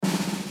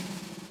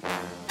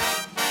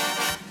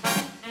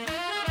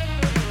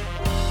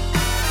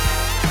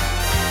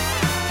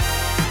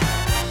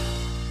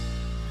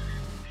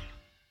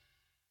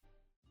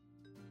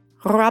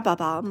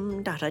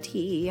Rababam da da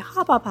dee,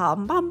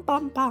 hababam bam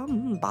bam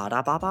bam, ba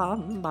da ba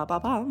bam ba ba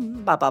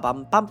bam ba ba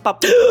bam bam bam.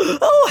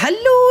 Oh,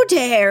 hello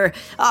there!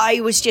 I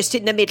was just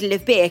in the middle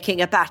of baking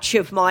a batch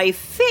of my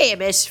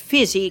famous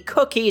fizzy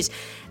cookies,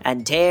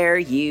 and there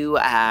you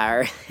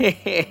are.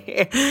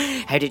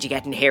 How did you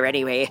get in here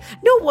anyway?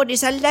 No one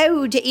is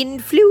allowed in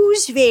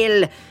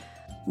Floozeville.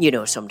 You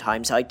know,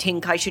 sometimes I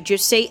think I should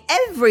just say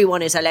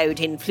everyone is allowed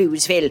in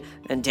Floozeville,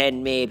 and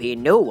then maybe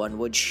no one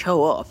would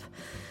show up.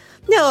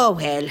 Oh,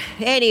 well,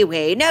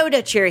 anyway, now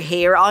that you're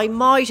here, I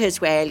might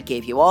as well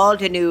give you all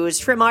the news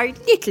from our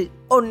little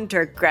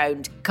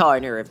underground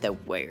corner of the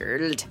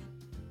world.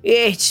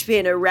 It's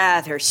been a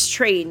rather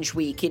strange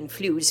week in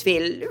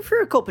Floozeville for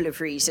a couple of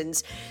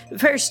reasons.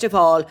 First of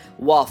all,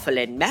 Waffle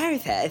and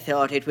Martha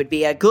thought it would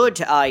be a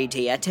good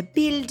idea to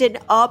build an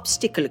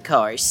obstacle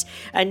course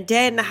and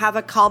then have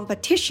a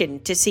competition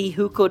to see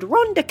who could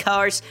run the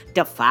course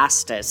the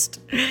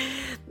fastest.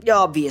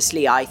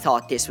 Obviously, I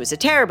thought this was a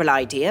terrible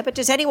idea, but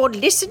does anyone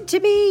listen to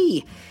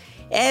me?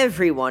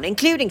 Everyone,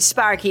 including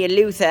Sparky and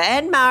Luther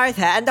and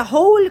Martha and the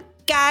whole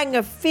gang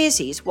of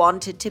fizzies,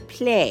 wanted to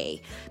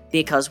play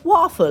because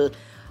Waffle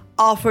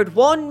offered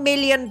 $1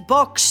 million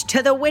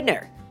to the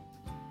winner.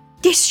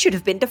 This should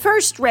have been the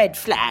first red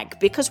flag,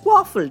 because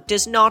Waffle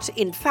does not,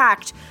 in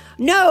fact,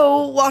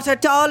 know what a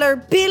dollar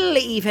bill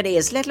even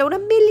is, let alone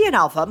 1 million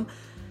of them.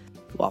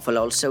 Waffle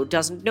also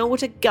doesn't know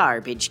what a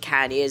garbage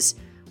can is,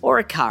 or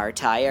a car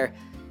tire,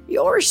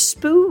 or a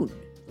spoon.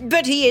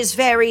 But he is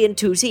very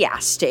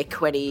enthusiastic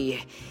when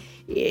he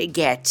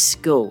gets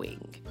going.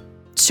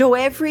 So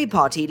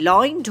everybody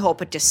lined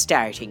up at the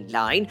starting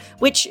line,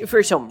 which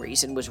for some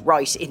reason was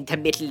right in the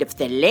middle of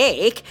the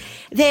lake.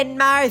 Then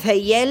Martha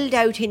yelled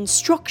out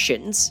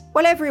instructions,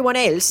 while everyone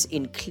else,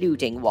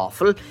 including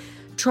Waffle,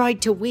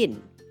 tried to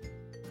win.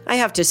 I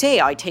have to say,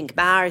 I think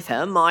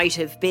Martha might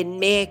have been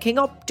making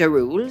up the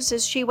rules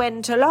as she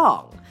went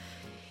along.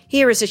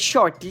 Here is a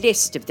short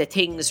list of the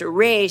things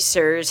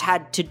racers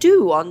had to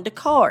do on the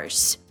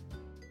course.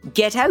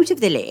 Get out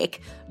of the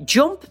lake,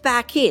 jump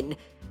back in,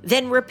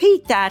 then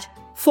repeat that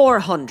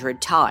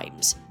 400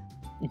 times.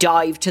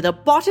 Dive to the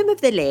bottom of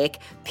the lake,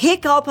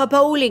 pick up a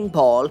bowling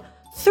ball,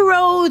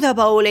 throw the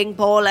bowling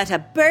ball at a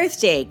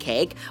birthday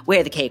cake.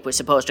 Where the cake was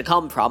supposed to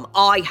come from,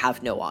 I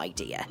have no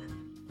idea.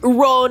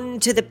 Run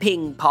to the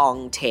ping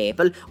pong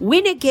table,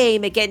 win a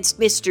game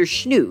against Mr.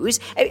 Snooze.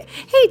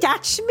 Hey,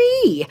 that's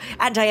me!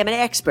 And I am an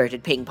expert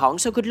at ping pong,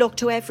 so good luck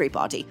to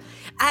everybody.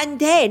 And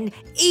then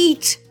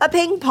eat a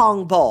ping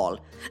pong ball.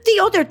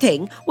 The other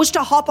thing was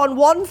to hop on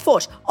one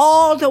foot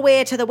all the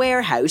way to the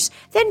warehouse,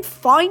 then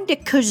find a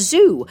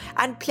kazoo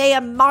and play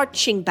a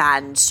marching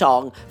band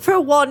song for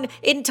one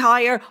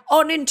entire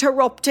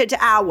uninterrupted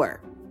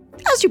hour.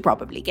 As you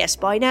probably guessed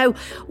by now,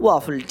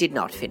 Waffle did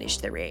not finish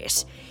the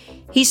race.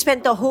 He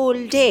spent the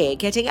whole day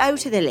getting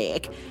out of the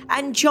lake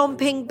and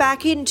jumping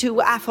back into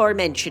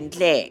aforementioned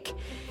lake.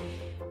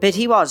 But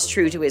he was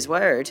true to his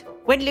word.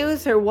 When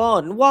Luther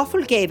won,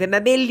 Waffle gave him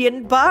 $1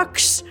 million.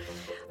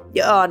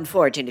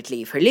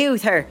 Unfortunately for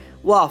Luther,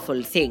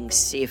 Waffle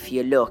thinks if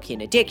you look in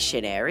a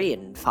dictionary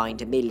and find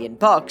 $1 million,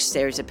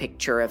 there's a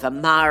picture of a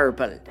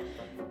marble.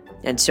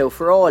 And so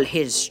for all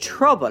his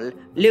trouble,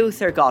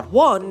 Luther got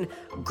one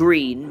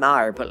green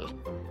marble.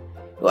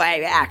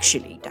 Well,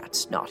 actually,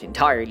 that's not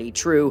entirely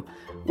true.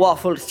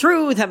 Waffle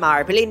threw the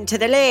marble into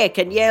the lake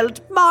and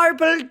yelled,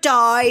 "Marble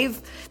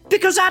dive!"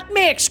 because that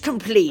makes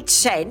complete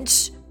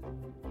sense.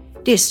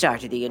 This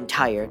started the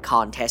entire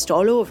contest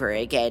all over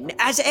again,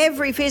 as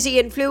every fizzy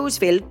in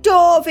Floozeville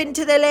dove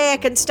into the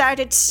lake and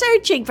started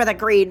searching for the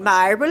green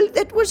marble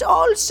that was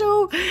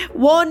also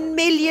 $1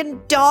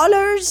 million.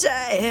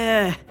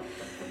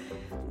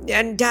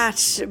 And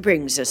that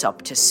brings us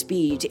up to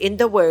speed in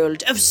the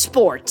world of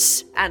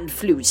sports and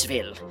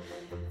Floozeville.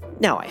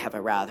 Now I have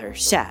a rather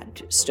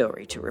sad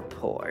story to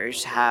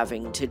report,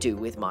 having to do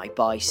with my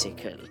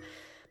bicycle.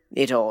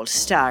 It all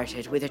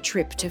started with a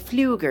trip to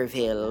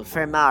Pflugerville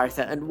for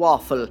Martha and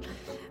Waffle,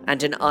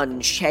 and an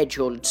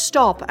unscheduled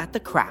stop at the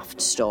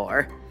craft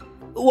store.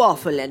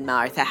 Waffle and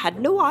Martha had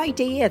no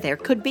idea there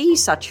could be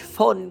such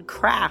fun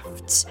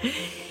crafts.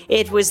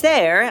 It was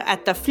there,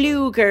 at the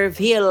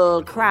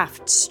Pflugerville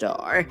craft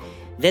store,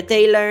 that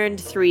they learned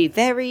 3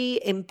 very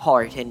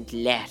important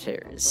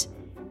letters.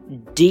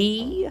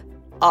 DIY.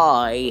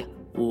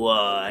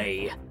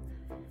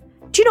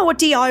 Do you know what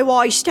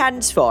DIY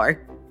stands for?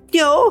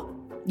 No?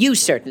 You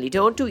certainly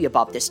don't, do you,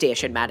 Bob, the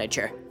station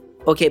manager?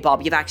 Okay,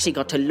 Bob, you've actually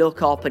got to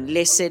look up and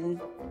listen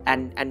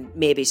and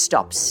maybe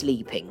stop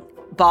sleeping.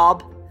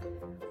 Bob?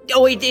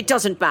 Oh, it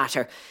doesn't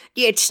matter.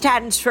 It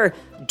stands for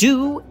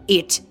do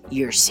it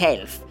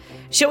yourself.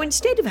 So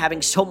instead of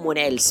having someone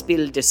else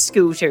build a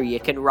scooter you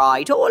can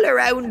ride all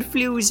around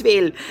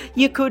Floozeville,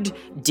 you could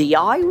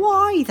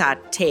DIY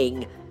that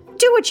thing.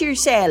 Do it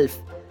yourself.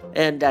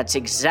 And that's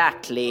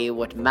exactly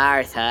what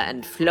Martha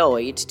and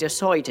Floyd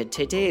decided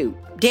to do.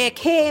 They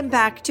came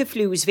back to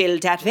Floozeville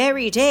that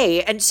very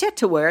day and set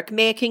to work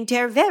making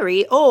their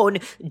very own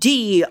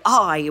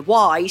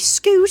DIY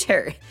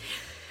scooter.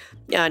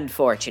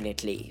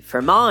 Unfortunately,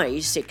 for my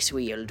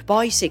six-wheeled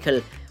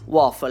bicycle,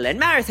 Waffle and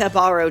Martha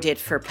borrowed it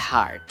for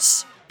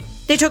parts.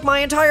 They took my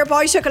entire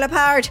bicycle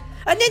apart,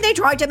 and then they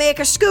tried to make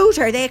a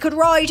scooter they could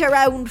ride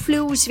around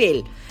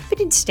Floozeville. But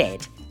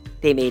instead,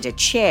 they made a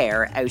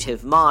chair out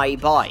of my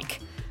bike.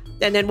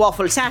 And then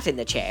Waffle sat in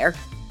the chair,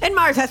 and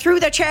Martha threw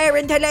the chair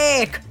in the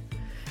lake.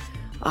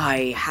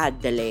 I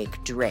had the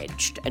lake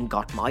dredged and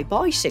got my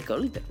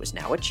bicycle, that was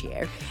now a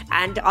chair,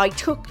 and I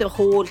took the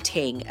whole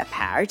thing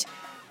apart.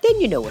 Then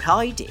you know what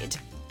I did.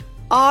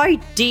 I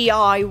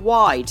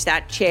DIY'd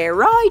that chair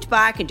right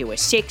back into a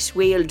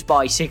six-wheeled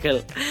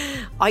bicycle.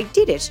 I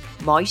did it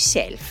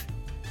myself.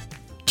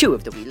 2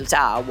 of the wheels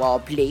are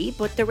wobbly,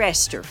 but the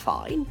rest are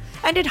fine.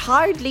 And it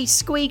hardly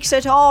squeaks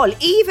at all,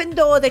 even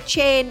though the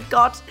chain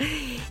got,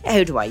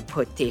 how do I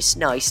put this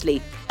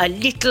nicely, a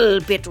little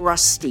bit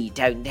rusty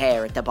down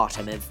there at the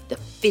bottom of the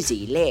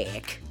fizzy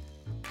lake.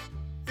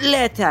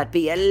 Let that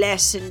be a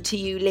lesson to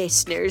you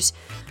listeners.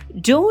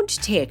 Don't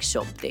take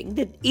something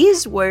that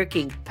is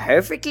working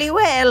perfectly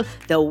well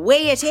the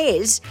way it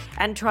is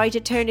and try to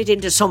turn it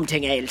into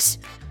something else.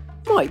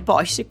 My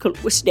bicycle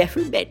was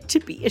never meant to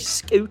be a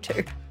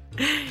scooter.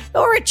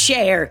 Or a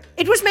chair.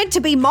 It was meant to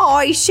be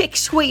my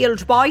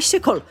six-wheeled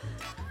bicycle.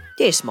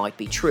 This might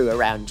be true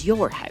around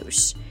your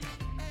house,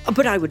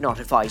 but I would not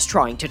advise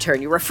trying to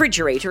turn your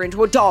refrigerator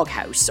into a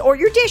doghouse or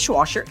your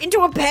dishwasher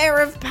into a pair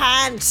of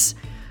pants.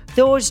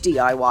 Those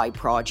DIY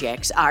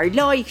projects are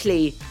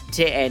likely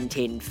to end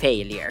in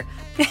failure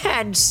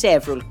and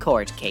several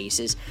court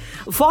cases.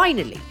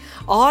 Finally,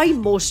 I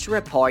must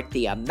report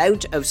the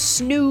amount of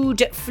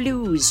snood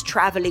flues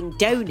travelling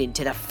down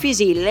into the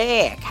fizzy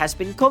lake has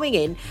been coming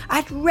in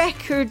at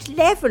record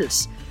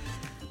levels.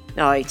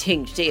 I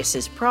think this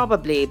is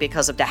probably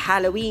because of the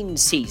Halloween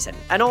season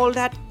and all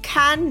that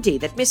candy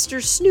that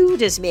Mr.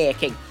 Snood is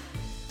making.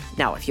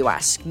 Now, if you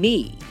ask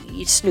me,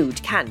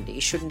 Snood candy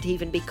shouldn't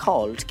even be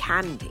called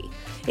candy.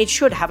 It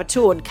should have its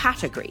own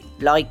category,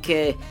 like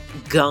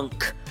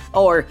gunk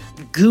or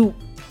goop.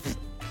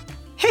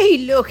 Hey,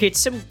 look, it's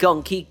some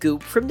gunky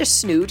goop from the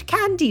Snood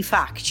Candy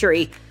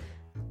Factory.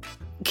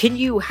 Can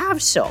you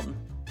have some?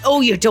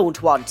 Oh, you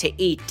don't want to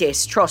eat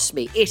this, trust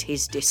me, it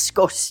is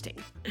disgusting.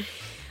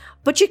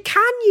 But you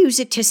can use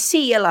it to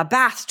seal a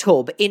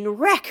bathtub in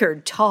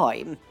record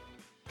time.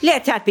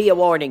 Let that be a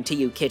warning to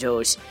you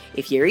kiddos.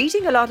 If you're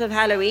eating a lot of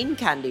Halloween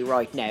candy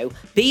right now,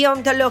 be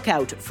on the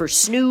lookout for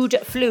Snood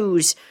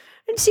Flues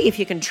and see if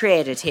you can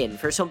trade it in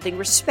for something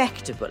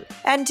respectable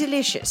and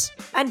delicious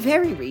and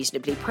very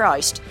reasonably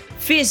priced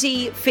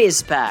fizzy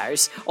fizz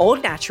bars, all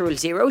natural,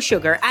 zero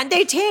sugar, and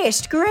they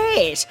taste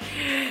great.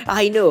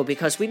 I know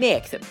because we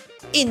make them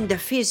in the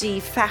Fizzy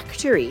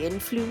Factory in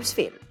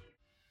Floozeville.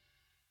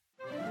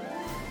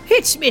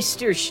 It's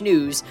Mr.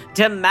 Snooze,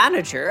 the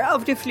manager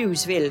of the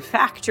Floozeville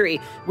factory,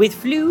 with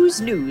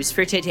Flooz news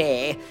for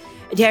today.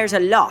 There's a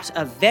lot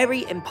of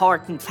very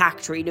important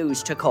factory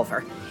news to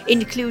cover,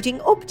 including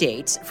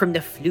updates from the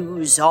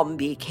Floo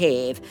Zombie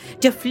Cave,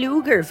 the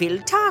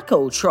Pflugerville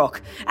Taco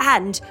Truck,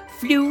 and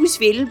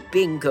Floozeville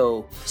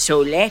Bingo.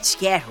 So let's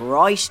get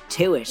right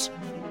to it.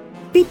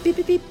 Beep, beep,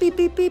 beep, beep,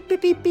 beep, beep, beep,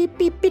 beep, beep, beep,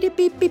 beep, beep,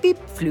 beep, beep, beep,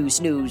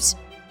 Flooz news.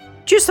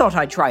 Just thought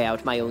I'd try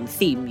out my own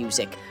theme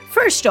music.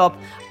 First up,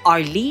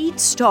 our lead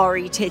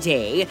story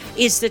today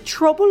is the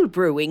trouble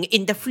brewing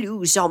in the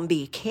Floo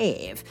Zombie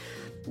Cave.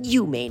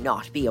 You may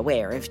not be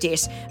aware of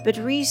this, but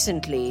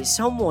recently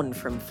someone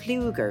from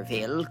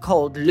Pflugerville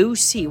called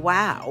Lucy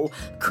Wow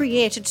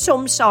created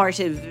some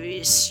sort of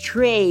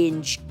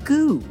strange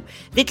goo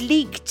that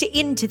leaked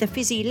into the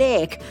fizzy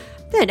lake.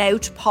 Then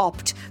out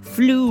popped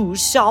Floo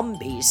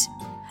zombies.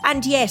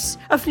 And yes,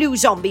 a Floo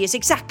zombie is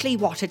exactly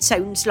what it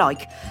sounds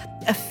like.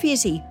 A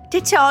fizzy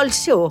that's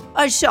also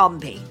a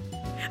zombie.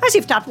 As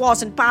if that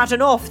wasn't bad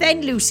enough,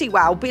 then Lucy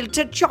Wow built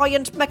a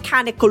giant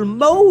mechanical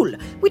mole,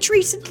 which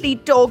recently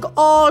dug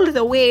all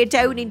the way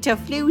down into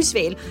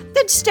Floozeville,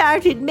 then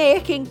started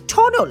making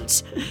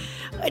tunnels.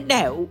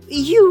 Now,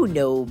 you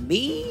know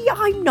me,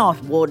 I'm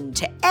not one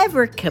to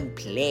ever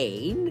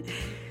complain.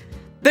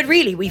 But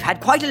really, we've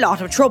had quite a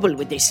lot of trouble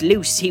with this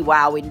Lucy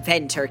Wow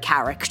inventor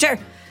character.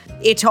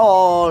 It's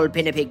all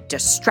been a big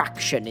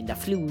distraction in the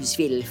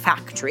Floozeville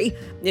factory,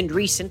 and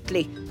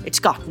recently it's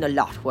gotten a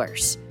lot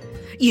worse.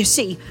 You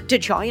see, the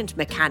giant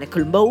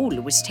mechanical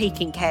mole was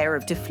taking care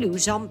of the Floo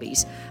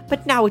zombies,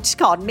 but now it's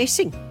gone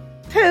missing.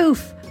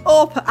 Poof!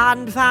 Up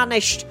and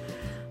vanished.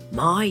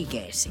 My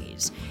guess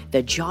is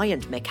the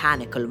giant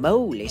mechanical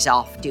mole is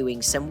off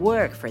doing some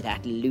work for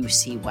that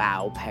Lucy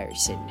Wow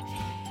person.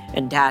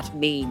 And that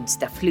means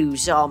the Floo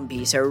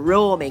zombies are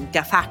roaming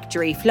the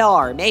factory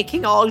floor,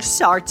 making all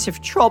sorts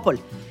of trouble.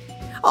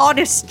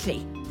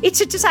 Honestly,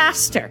 it's a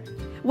disaster.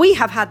 We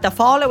have had the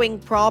following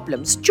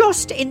problems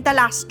just in the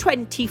last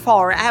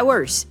 24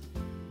 hours.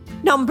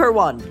 Number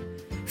 1.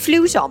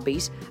 Floo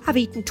zombies have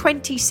eaten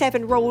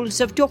 27 rolls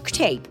of duct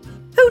tape.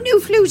 Who knew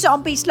Floo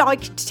zombies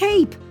liked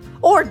tape?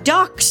 Or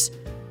ducks?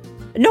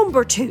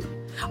 Number 2.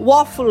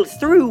 Waffle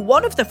threw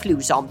one of the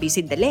Floo zombies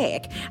in the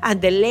lake,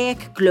 and the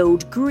lake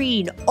glowed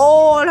green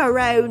all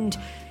around.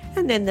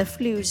 And then the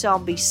flu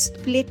zombies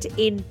split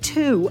in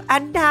two,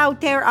 and now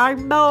there are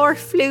more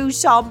flu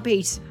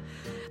zombies.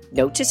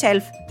 Note to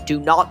self, do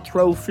not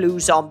throw flu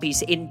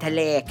zombies in the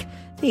lake.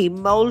 They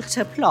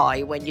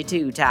multiply when you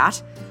do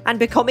that, and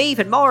become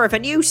even more of a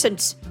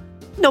nuisance.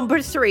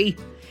 Number 3.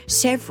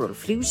 Several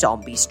flu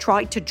zombies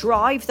tried to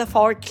drive the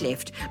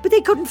forklift, but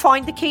they couldn't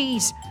find the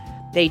keys.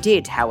 They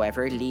did,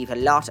 however, leave a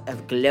lot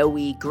of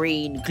glowy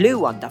green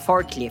glue on the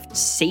forklift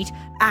seat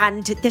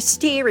and the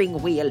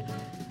steering wheel.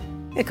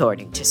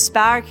 According to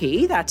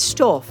Sparky, that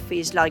stuff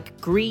is like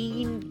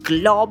green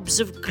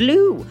globs of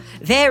glue,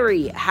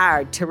 very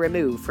hard to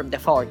remove from the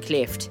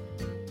forklift.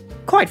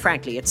 Quite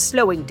frankly, it's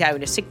slowing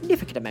down a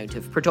significant amount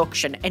of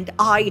production, and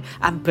I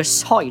am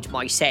beside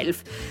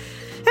myself.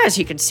 As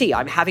you can see,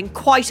 I'm having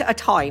quite a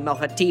time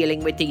of it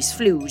dealing with these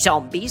flu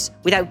zombies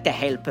without the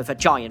help of a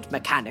giant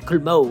mechanical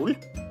mole.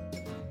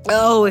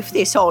 Oh, if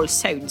this all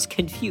sounds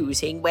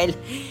confusing, well,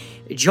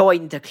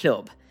 join the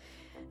club.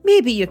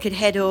 Maybe you could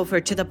head over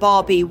to the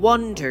Bobby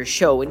Wonder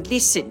show and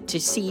listen to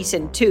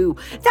season 2.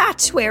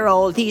 That's where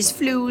all these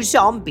flu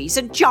zombies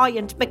and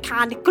giant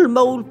mechanical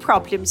mole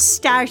problems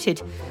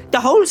started.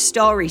 The whole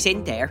story's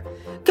in there.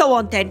 Go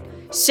on then,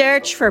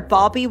 search for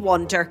Bobby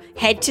Wonder,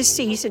 head to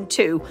season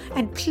 2,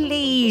 and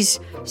please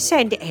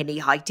send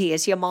any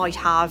ideas you might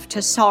have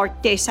to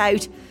sort this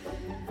out.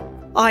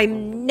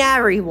 I'm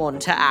nary one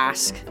to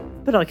ask,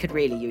 but I could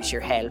really use your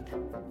help.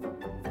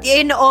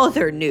 In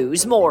other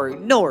news, more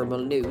normal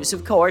news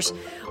of course,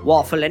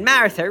 Waffle and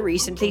Martha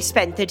recently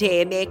spent the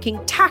day making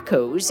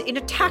tacos in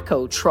a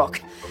taco truck.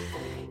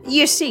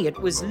 You see, it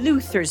was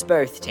Luther's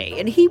birthday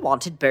and he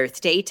wanted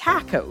birthday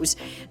tacos.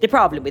 The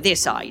problem with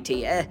this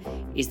idea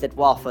is that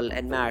Waffle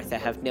and Martha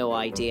have no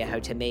idea how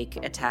to make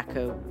a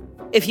taco.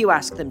 If you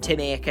ask them to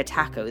make a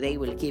taco, they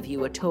will give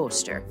you a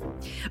toaster,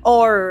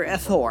 or a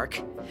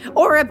fork,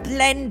 or a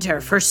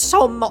blender for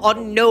some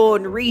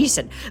unknown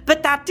reason.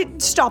 But that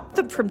didn't stop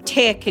them from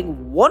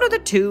taking one of the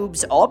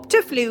tubes up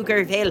to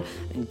Pflugerville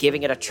and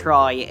giving it a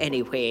try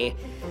anyway.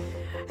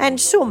 And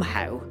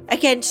somehow,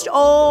 against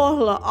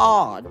all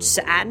odds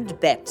and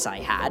bets I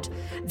had,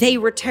 they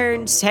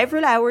returned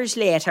several hours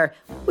later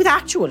with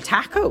actual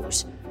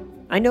tacos.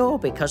 I know,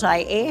 because I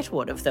ate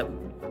one of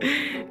them.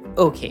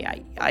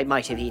 Okay, I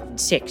might have eaten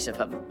 6 of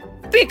them.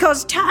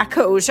 Because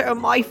tacos are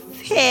my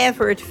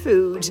favourite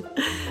food.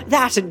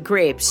 That and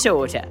grape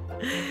soda.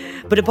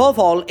 But above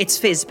all, it's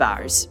fizz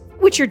bars,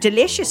 which are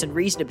delicious and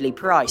reasonably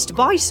priced.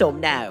 Buy some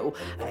now.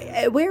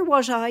 Where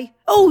was I?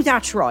 Oh,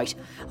 that's right.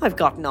 I've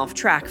gotten off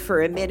track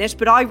for a minute,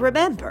 but I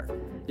remember.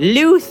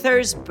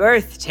 Luther's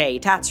birthday,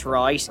 that's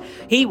right.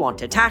 He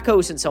wanted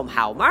tacos and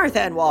somehow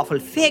Martha and Waffle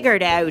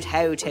figured out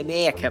how to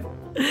make them.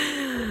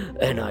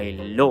 And I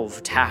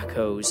love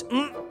tacos.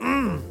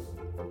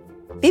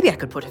 Maybe I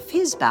could put a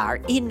fizz bar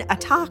in a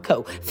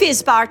taco.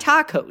 Fizz bar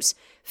tacos.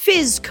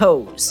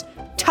 Fizzcos.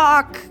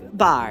 Talc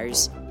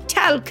bars.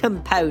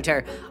 Talcum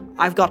powder.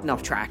 I've gotten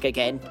off track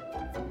again.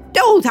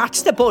 Oh,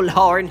 that's the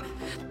bullhorn.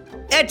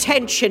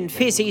 Attention,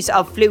 fizzies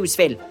of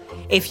Fluesville.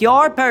 If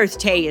your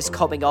birthday is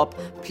coming up,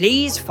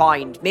 please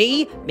find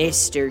me,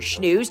 Mr.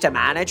 Schnooze, the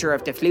manager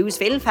of the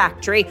Fluesville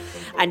factory,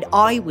 and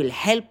I will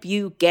help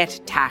you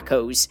get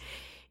tacos.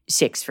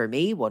 6 for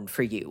me, 1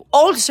 for you.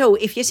 Also,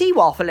 if you see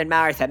Waffle and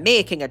Martha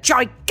making a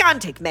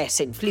gigantic mess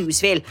in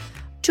Fluesville,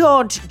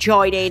 don't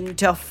join in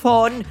to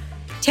fun.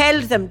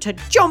 Tell them to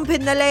jump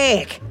in the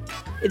lake.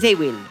 They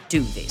will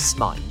do this,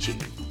 mind you.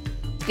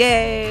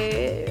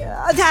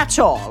 That's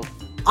all.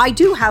 I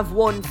do have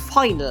one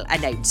final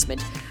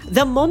announcement.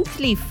 The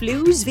monthly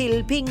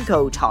Fluesville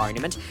Bingo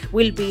Tournament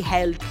will be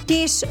held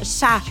this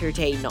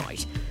Saturday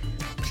night.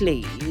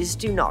 Please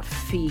do not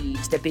feed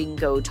the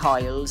bingo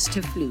tiles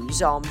to flu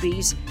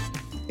zombies.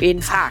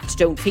 In fact,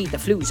 don't feed the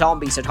flu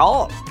zombies at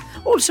all.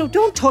 Also,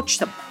 don't touch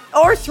them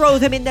or throw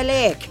them in the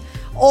lake.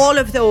 All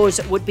of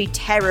those would be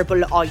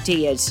terrible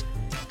ideas.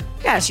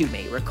 As you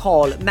may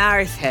recall,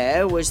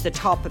 Martha was the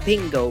top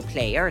bingo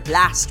player at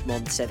last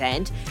month's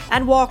event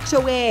and walked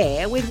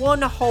away with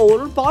 1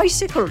 whole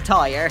bicycle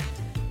tyre.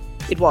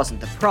 It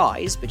wasn't the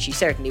prize, but she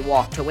certainly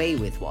walked away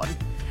with one.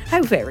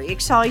 How very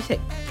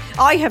exciting.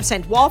 I have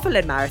sent Waffle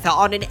and Martha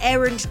on an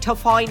errand to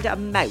find a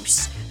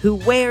mouse who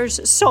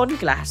wears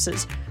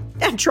sunglasses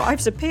and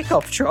drives a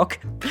pickup truck.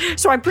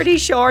 So I'm pretty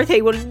sure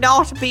they will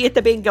not be at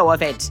the bingo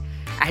event,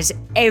 as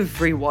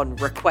everyone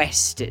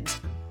requested.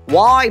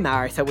 Why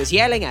Martha was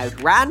yelling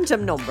out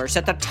random numbers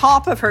at the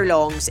top of her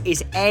lungs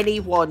is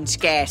anyone's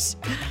guess.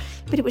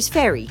 But it was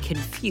very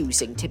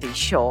confusing, to be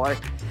sure.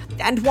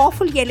 And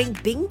Waffle yelling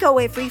bingo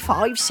every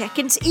 5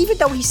 seconds, even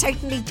though he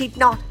certainly did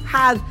not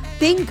have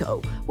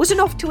bingo, was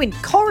enough to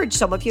encourage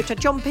some of you to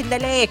jump in the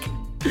lake.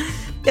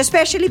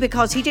 Especially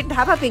because he didn't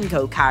have a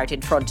bingo card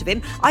in front of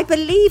him. I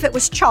believe it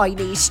was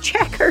Chinese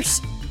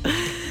checkers.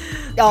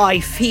 I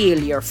feel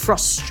your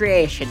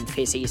frustration,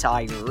 fizzies,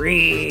 I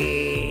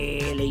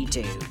really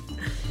do.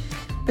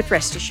 But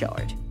rest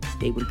assured,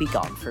 they will be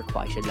gone for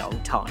quite a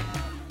long time.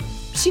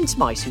 Since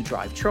mice who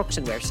drive trucks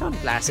and wear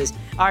sunglasses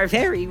are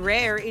very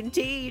rare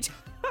indeed.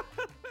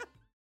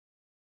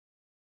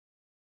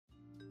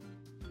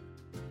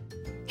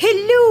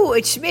 Hello,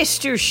 it's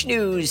Mr.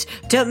 Snooze,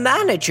 the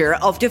manager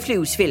of the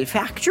Floozeville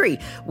factory,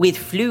 with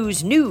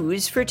Flooze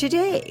news for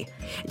today.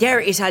 There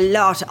is a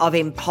lot of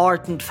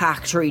important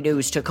factory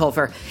news to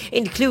cover,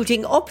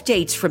 including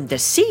updates from the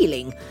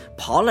ceiling,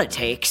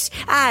 politics,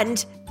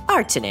 and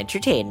arts and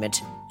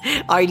entertainment.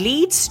 Our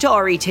lead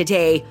story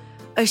today: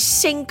 a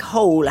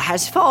sinkhole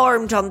has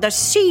formed on the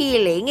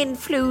ceiling in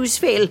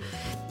Floozeville.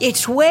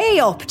 It's way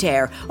up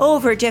there,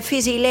 over the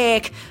Fizzy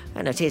Lake,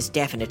 and it is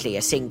definitely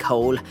a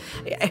sinkhole.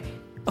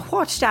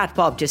 What's that,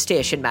 Bob, the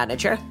station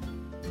manager?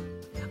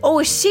 Oh,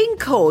 a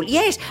sinkhole.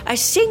 Yes, a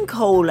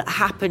sinkhole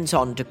happens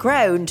on the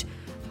ground,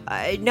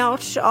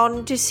 not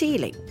on the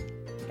ceiling.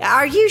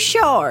 Are you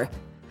sure?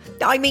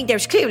 I mean,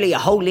 there's clearly a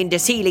hole in the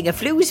ceiling of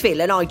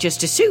Floozeville, and I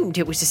just assumed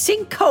it was a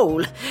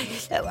sinkhole.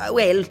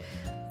 Well,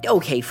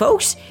 okay,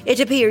 folks, it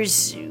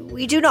appears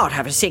we do not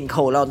have a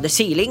sinkhole on the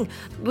ceiling.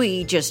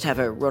 We just have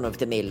a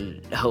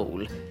run-of-the-mill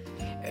hole.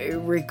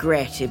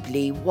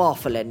 Regrettably,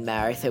 Waffle and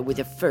Martha were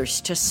the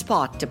first to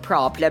spot the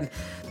problem,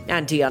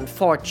 and the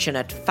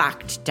unfortunate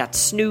fact that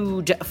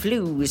Snood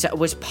Flooze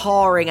was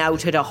pouring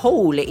out of the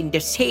hole in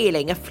the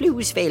ceiling of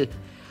Floozeville.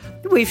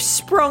 We've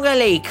sprung a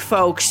leak,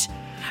 folks.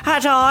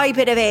 Had I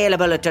been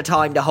available at the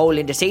time the hole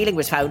in the ceiling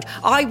was found,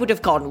 I would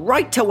have gone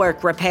right to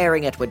work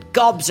repairing it with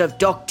gobs of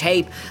duct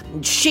tape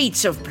and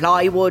sheets of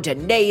plywood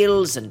and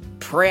nails and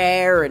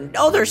prayer and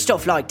other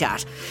stuff like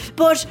that.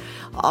 But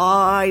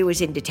I was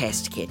in the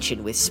test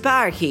kitchen with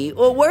Sparky,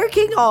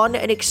 working on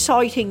an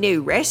exciting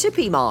new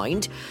recipe,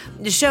 mind.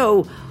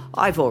 So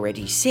I've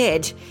already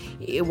said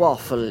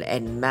Waffle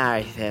and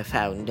Martha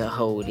found a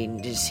hole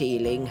in the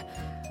ceiling.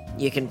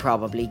 You can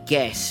probably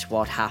guess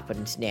what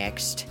happened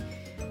next.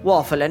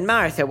 Waffle and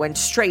Martha went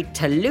straight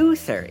to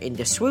Luther in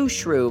the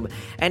swoosh room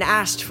and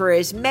asked for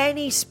as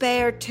many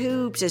spare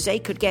tubes as they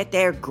could get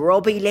their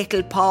grubby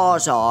little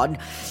paws on.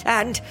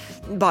 And,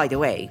 by the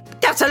way,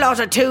 that's a lot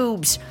of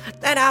tubes.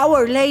 An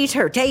hour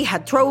later, they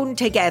had thrown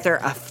together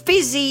a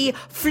Fizzy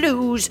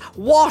Flooze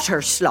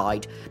water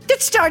slide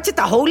that starts at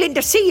the hole in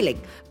the ceiling,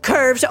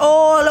 curves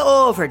all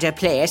over the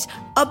place,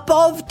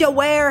 above the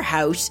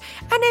warehouse,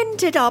 and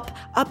ended up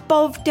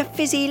above the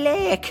Fizzy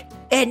Lake.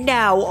 And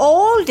now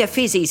all the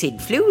fizzies in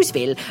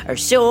Floozeville are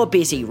so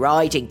busy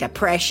riding the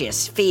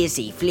precious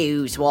Fizzy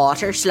Flooze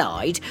water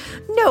slide,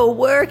 no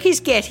work is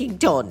getting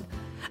done.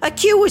 A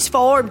queue is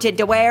formed in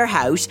the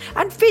warehouse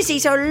and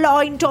fizzies are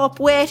lined up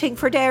waiting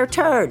for their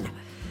turn.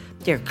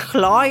 They're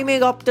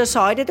climbing up the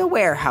side of the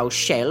warehouse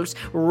shelves,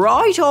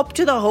 right up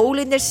to the hole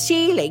in the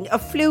ceiling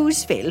of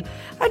Floozeville,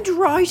 and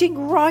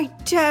riding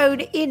right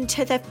down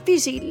into the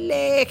Fizzy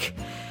Lake.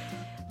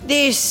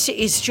 This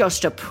is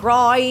just a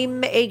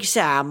prime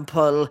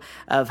example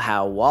of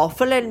how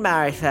Waffle and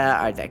Martha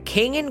are the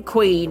king and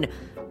queen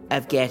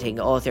of getting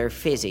other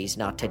fizzies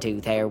not to do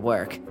their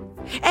work.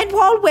 And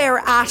while we're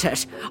at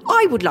it,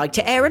 I would like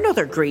to air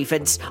another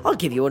grievance. I'll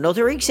give you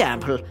another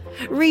example.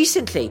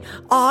 Recently,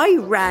 I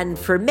ran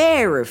for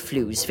mayor of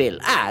Floozeville,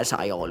 as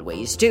I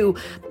always do,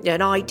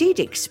 and I did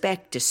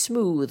expect a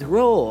smooth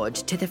road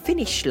to the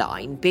finish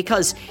line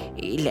because,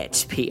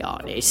 let's be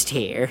honest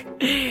here,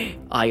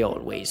 I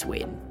always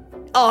win.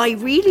 I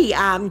really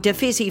am the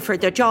fizzy for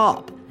the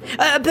job.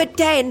 But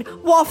then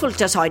Waffle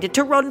decided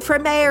to run for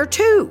mayor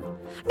too.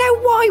 Now,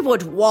 why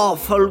would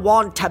Waffle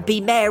want to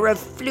be mayor of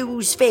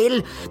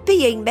Floozeville?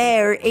 Being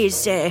mayor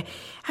is,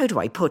 how do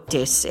I put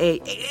this?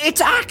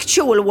 It's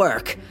actual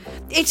work.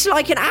 It's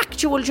like an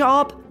actual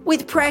job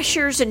with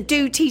pressures and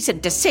duties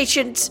and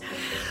decisions.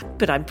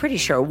 But I'm pretty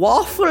sure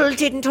Waffle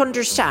didn't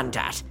understand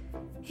that.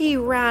 He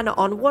ran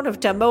on one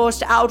of the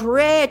most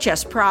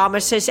outrageous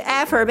promises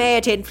ever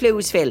made in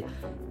Floozeville.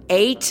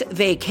 8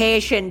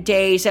 vacation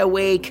days a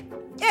week.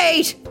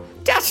 8!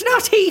 That's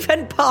not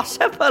even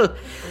possible.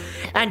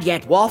 And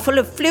yet Waffle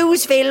of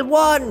Floozeville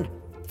won.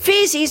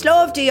 Fizzies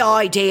love the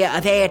idea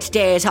of 8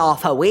 days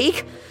off a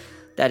week.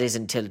 That is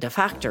until the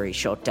factory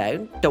shut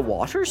down, the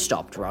water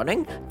stopped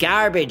running,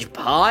 garbage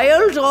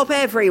piled up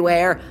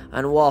everywhere,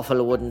 and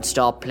Waffle wouldn't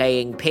stop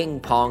playing ping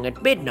pong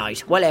at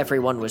midnight while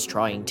everyone was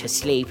trying to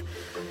sleep.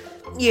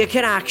 You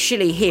can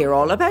actually hear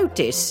all about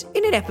this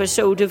in an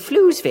episode of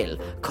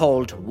Floozeville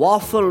called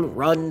Waffle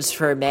Runs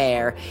for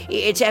Mayor.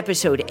 It's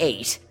episode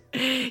 8.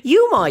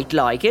 You might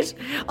like it.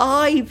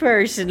 I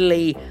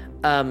personally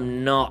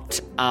am not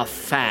a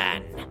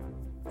fan.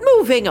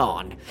 Moving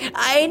on.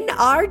 In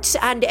arts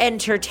and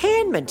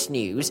entertainment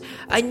news,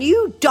 a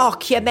new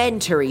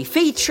documentary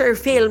feature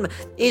film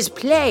is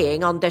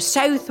playing on the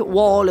south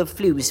wall of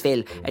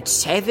Floozeville at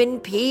 7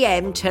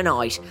 p.m.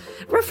 tonight.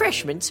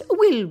 Refreshments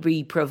will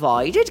be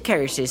provided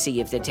courtesy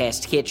of the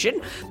test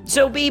kitchen,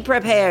 so be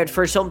prepared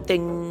for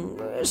something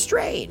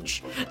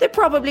strange that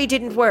probably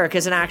didn't work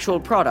as an actual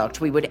product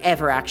we would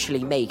ever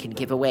actually make and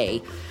give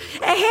away.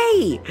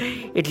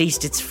 Hey, at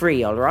least it's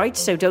free, all right?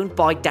 So don't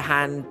bite the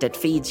hand that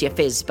feeds you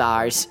fizz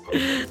bars.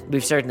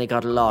 We've certainly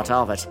got a lot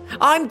of it.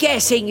 I'm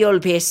guessing you'll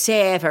be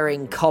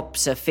savouring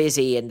cups of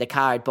fizzy in the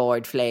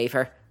cardboard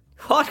flavour.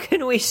 What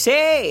can we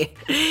say?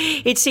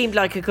 It seemed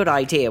like a good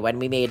idea when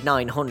we made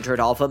 900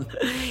 of them.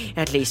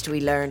 At least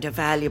we learned a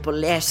valuable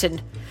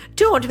lesson.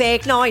 Don't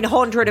make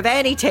 900 of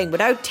anything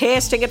without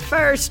tasting it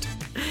first.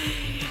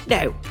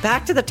 Now,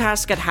 back to the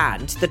task at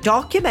hand. The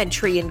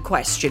documentary in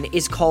question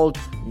is called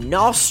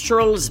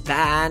Nostrils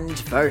Band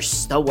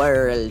vs. the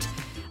World.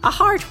 A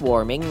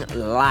heartwarming,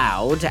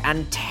 loud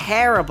and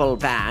terrible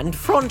band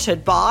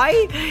fronted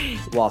by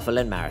Waffle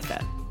and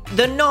Martha.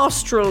 The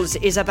Nostrils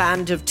is a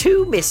band of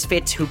two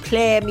misfits who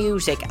play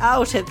music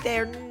out of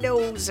their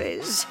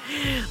noses.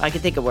 I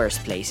can think of worse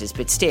places,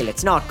 but still,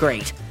 it's not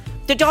great.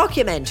 The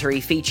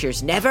documentary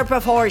features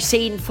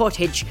never-before-seen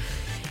footage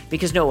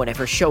because no one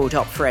ever showed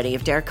up for any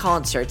of their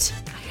concerts.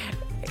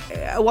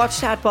 What's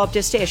that, Bob,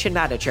 the station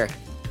manager?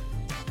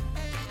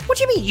 What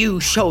do you mean you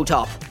showed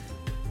up?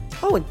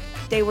 Oh, and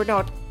they were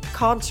not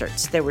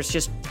concerts. There was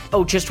just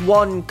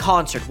one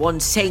concert, one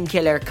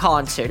singular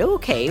concert.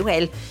 Okay,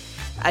 well,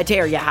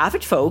 there you have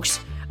it, folks.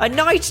 A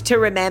night to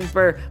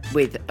remember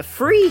with a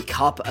free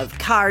cup of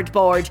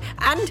cardboard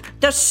and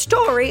the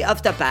story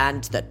of the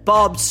band that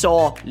Bob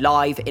saw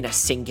live in a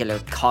singular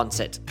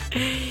concert.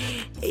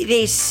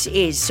 This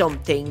is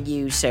something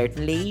you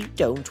certainly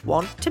don't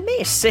want to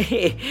miss.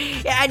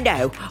 And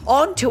now,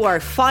 on to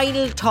our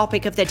final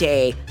topic of the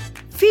day,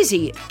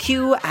 Fizzy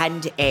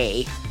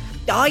Q&A.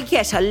 I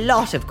get a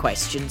lot of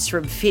questions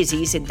from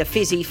fizzies in the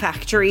Fizzy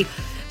Factory,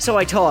 so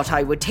I thought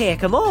I would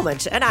take a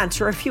moment and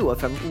answer a few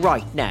of them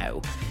right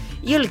now.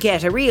 You'll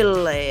get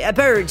a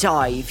bird's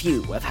eye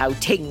view of how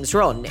things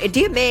run in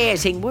the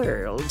amazing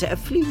world of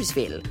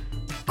Floozeville.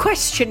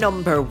 Question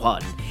number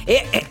 1.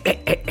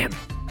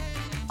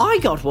 I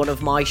got one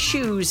of my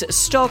shoes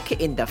stuck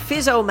in the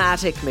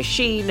Fizzomatic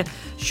machine.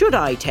 Should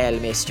I tell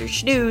Mr.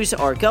 Snooze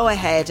or go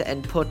ahead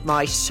and put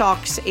my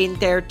socks in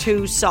there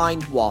too?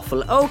 Signed,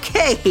 Waffle.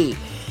 Okay.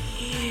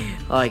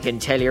 I can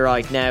tell you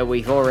right now,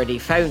 we've already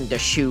found the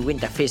shoe in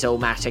the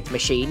Fizzomatic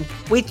machine.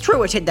 We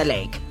threw it in the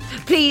lake.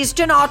 Please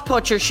do not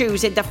put your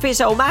shoes in the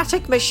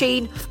Fizzomatic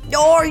machine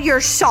or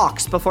your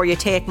socks before you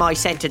take my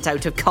sentence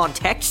out of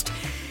context.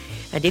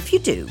 And if you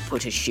do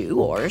put a shoe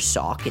or a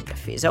sock in the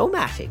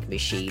Fizzomatic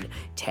machine,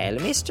 tell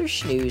Mr.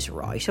 Snooze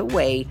right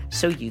away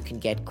so you can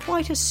get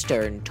quite a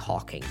stern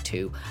talking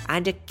to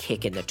and a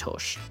kick in the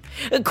tush.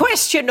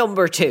 Question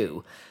number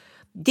 2.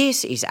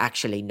 This is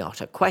actually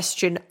not a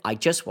question. I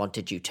just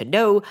wanted you to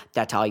know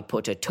that I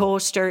put a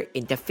toaster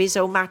in the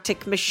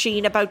Fizzomatic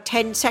machine about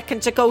 10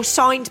 seconds ago.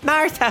 Signed,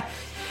 Martha.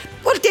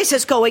 Well, this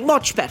is going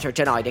much better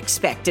than I'd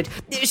expected.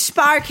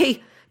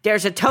 Sparky,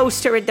 there's a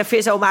toaster in the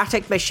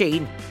Fizzomatic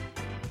machine.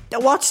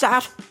 What's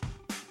that?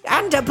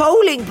 And a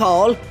bowling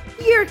ball?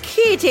 You're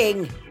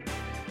kidding.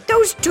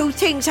 Those two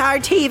things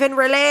aren't even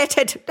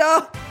related.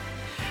 Oh.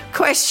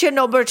 Question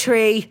number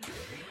 3.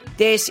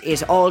 This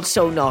is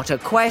also not a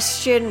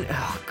question.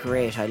 Oh,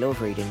 great, I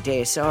love reading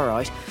this,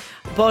 alright.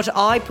 But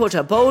I put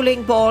a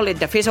bowling ball in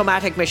the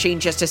Fizzomatic machine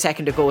just a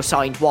second ago,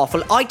 signed,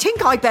 Waffle. I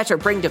think I better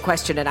bring the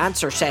question and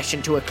answer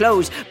session to a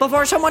close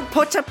before someone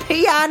puts a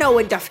piano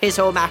in the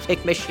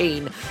Fizzomatic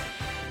machine.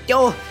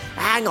 Oh,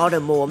 hang on a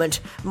moment.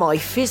 My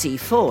fizzy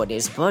phone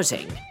is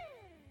buzzing.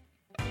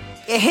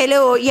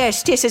 Hello,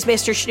 yes, this is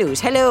Mr.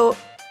 Snooze. Hello.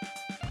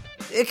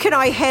 Can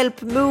I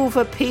help move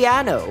a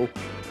piano?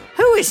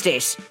 Who is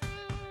this?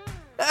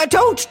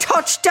 Don't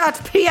touch that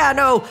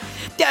piano!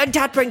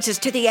 That brings us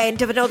to the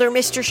end of another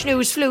Mr.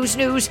 Snooze Flooze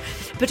News.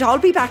 But I'll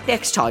be back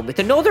next time with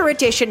another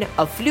edition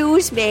of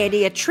Flooze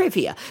Mania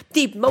Trivia,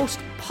 the most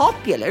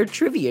popular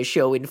trivia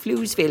show in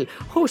Floozeville,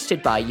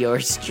 hosted by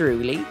yours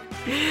truly.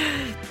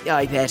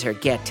 I better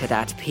get to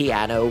that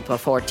piano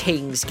before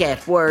things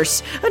get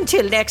worse.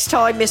 Until next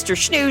time, Mr.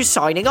 Snooze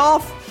signing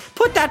off.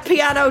 Put that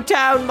piano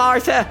down,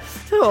 Martha.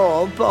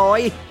 Oh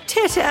boy,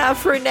 ta-ta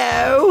for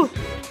now.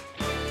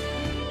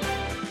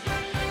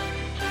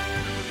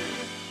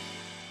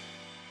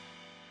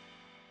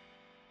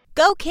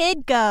 Go,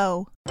 kid,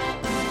 go.